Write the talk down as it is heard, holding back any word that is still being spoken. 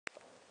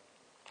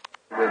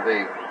with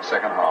the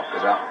second half,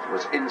 because that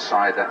was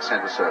inside that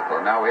centre circle.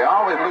 Now we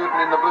are with Luton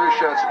in the blue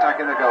shirts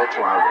attacking the goal to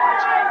our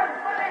right.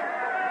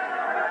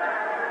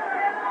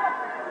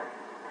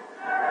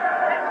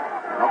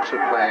 And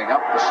Oxford playing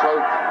up the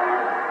slope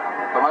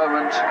at the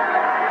moment.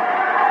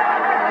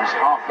 As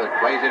Harford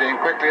plays it in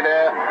quickly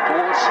there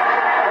towards...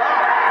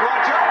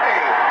 Nwajiobi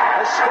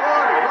has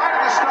scored right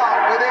at the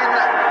start within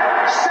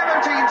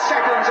 17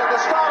 seconds at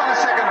the start of the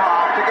second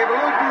half to give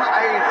Luton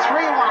a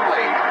 3-1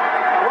 lead.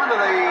 One of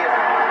the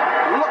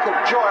look of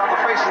joy on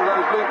the faces of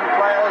those Luton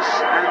players,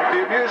 and the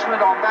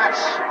amusement on that.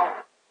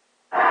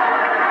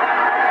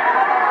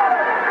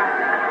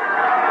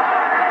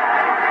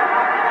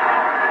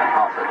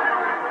 Harford.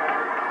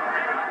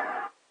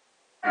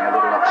 A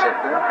little upset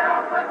there.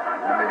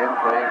 And with him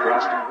playing for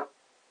Aston Villa.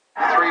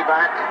 3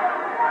 back.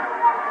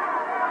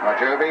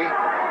 Nwajiobi.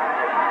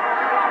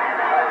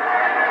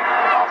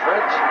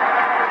 Harford.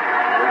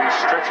 Really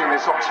stretching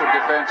this Oxford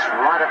defence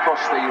right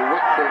across the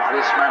width of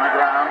this man of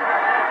ground.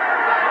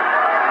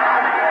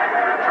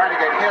 Trying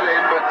to get Hill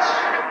in, but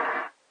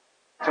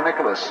to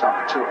Nicholas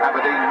up to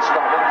Aberdeen in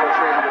Scotland for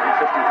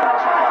 £350,000.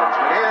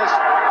 But here's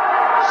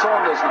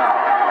Saunders now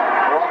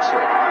for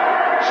Oxford,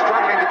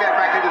 struggling to get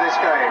back into this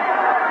game.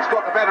 He's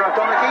got the better of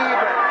Donaghy,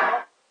 but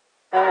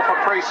all for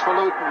Priest for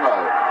Luton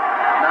though.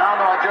 Now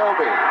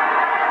Nwajiobi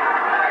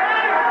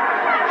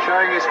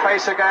showing his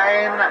pace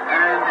again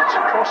and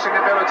crossing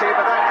ability,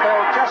 but that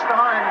fell just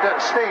behind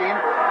Stein.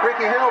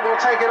 Ricky Hill will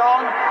take it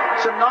on.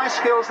 Some nice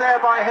skills there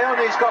by Hill.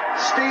 He's got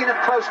Stein at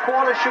close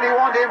quarters should he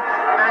want him,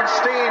 and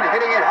Stein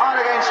hitting it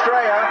hard against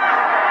Dreyer.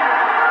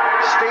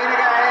 Stein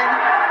again.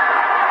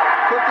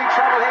 Could be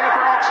trouble here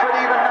for Oxford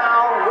even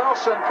now.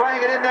 Wilson playing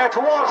it in there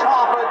towards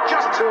Harford,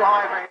 just too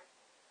high for him.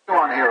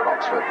 One here at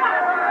Oxford.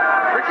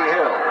 Ricky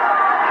Hill.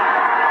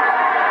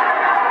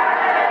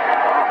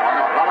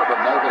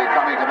 Nobody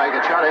coming to make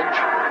a challenge.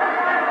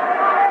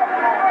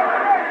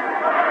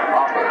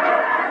 Harford.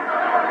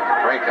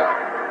 Breaker.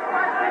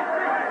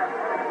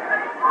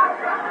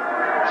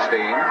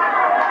 Stein.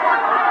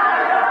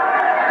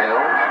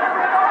 Hill.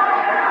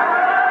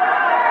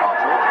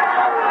 Harford.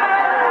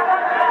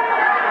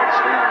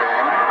 Stein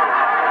again.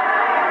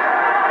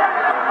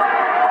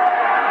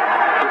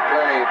 Good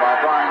play by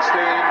Brian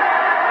Stein.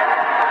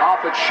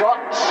 Harford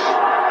shot.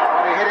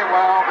 Well, he hit it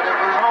well, but it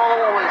was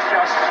always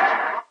just...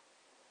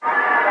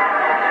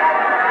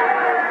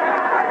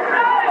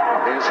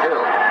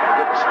 Hill, a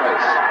good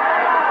space.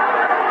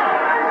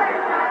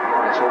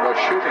 It's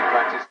almost shooting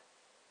practice.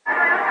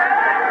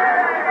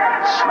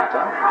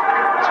 Smatter.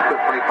 It's a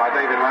good break by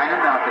David Langham.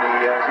 Now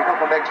has he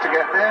got the legs to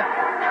get there?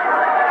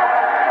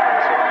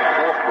 So on the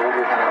fourth ball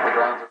we can have the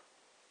ground.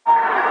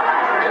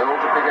 Hill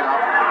to pick it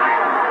up.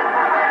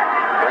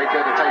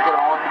 Breaker to take it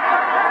on.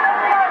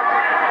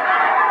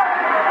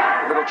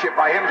 A little chip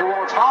by him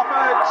towards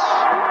Harford.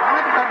 He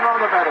might have done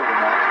rather better than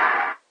that.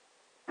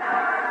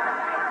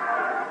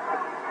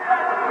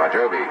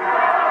 Nwajiobi.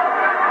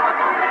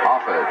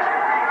 Harford.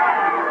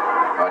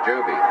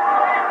 Nwajiobi.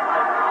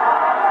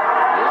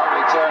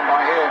 Lovely turn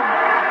by him.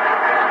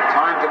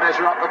 Time to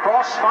measure up the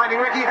cross, finding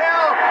Ricky Hill.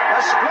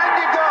 A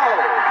splendid goal.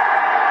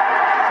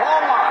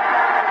 4-1.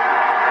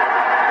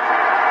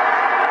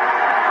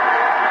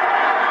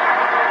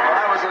 Well,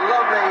 that was a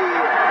lovely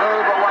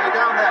move away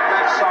down that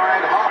left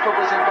side. Harford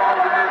was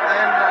involved in it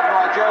then.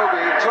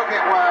 Nwajiobi took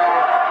it well.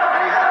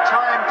 And he had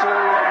time to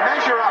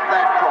measure up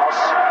that cross.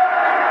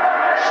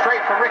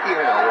 Straight for Ricky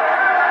Hill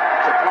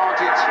to plant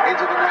it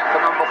into the net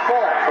for number 4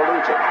 for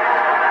Luton.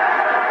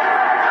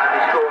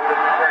 So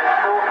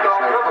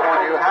come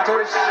on, you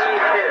Hatters.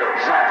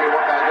 Exactly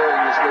what they're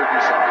doing this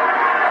Luton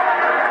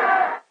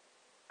side.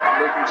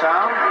 Luton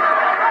Town.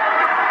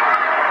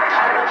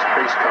 So as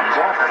Priest comes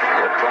off,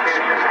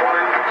 Johnson is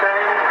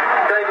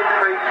David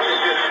Priest is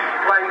just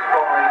placed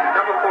by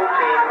number 14,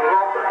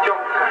 Rob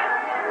Johnson.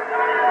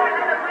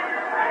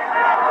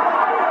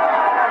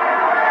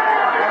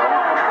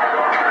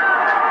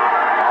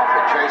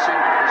 Chasing,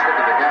 let's look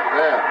at the gap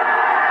there.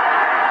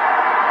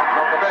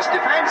 Not the best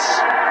defence.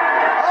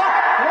 Oh,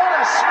 what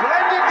a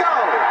splendid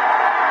goal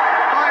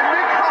by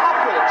Mick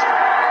Harford.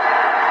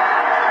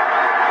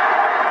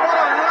 What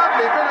a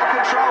lovely bit of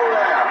control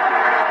there.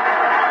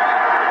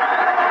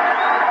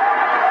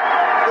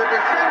 The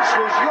defence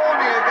was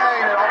yawning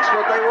again at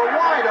Oxford. They were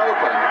wide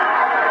open.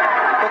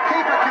 The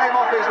keeper came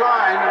off his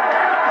line,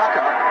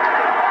 Tucker.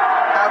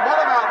 And what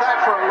about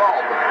that for a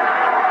lob?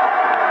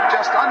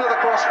 Just under the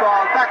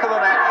crossbar, back of the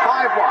net,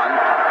 5-1.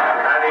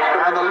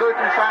 And the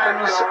Luton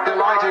fans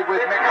delighted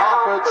with Mick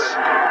Harford's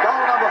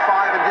goal number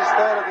 5 and his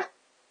third of the...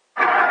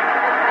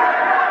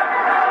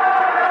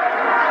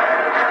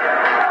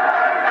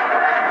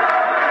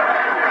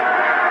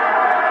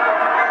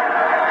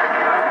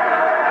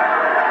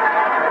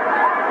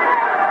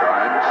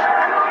 Grimes.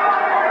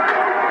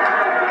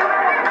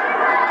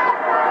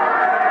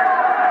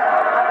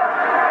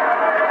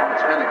 Oh,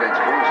 it's men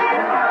against boys at the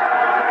moment.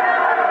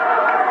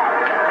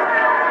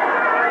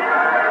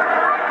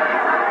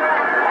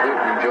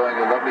 Enjoying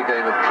a lovely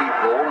game of keep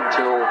ball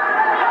until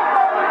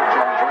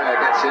John Dreyer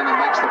gets in and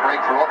makes the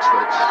break for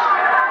Oxford.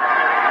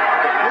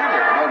 Really,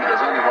 at the moment,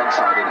 there's only one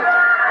side in it.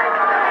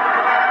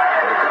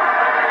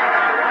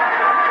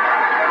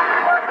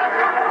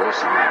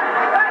 Wilson.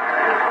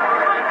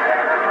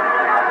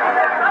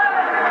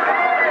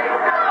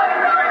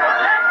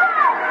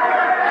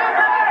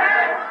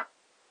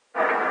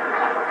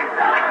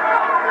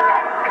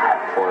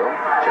 Foyle,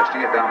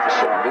 adjusting it down for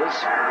Saunders.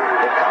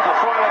 Here comes the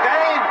Foyle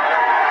again,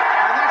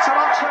 and that's an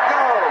Oxford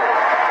goal.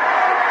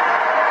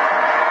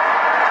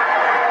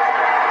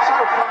 So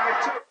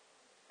 5-2.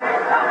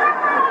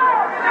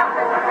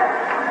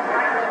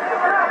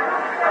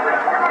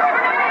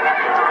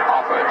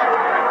 Harford.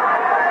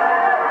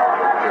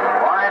 Driven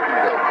wide and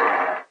Bilby.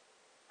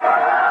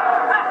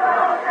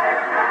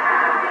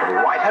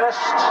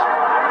 Whitehurst.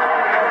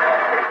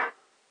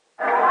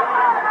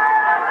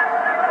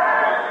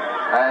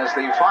 As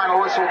the final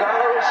whistle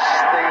goes,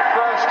 the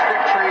first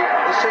victory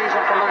of the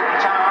season for Luton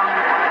Town.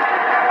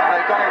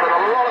 They've done it with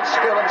a lot of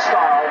skill and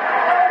style.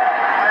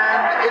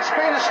 And it's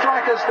been a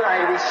striker's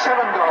day with 7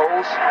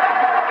 goals,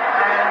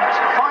 and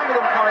 5 of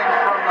them coming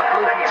from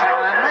Luton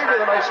Town, and maybe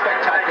the most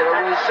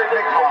spectacular was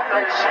Mick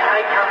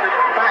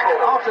back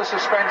after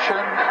suspension,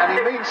 and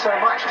he means so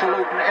much to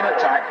Luton in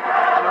attack.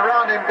 And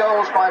around him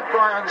goals by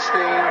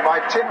Stein, by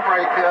Tim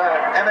Breaker,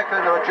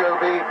 Emeka,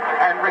 Nwajiobi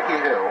and Ricky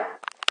Hill.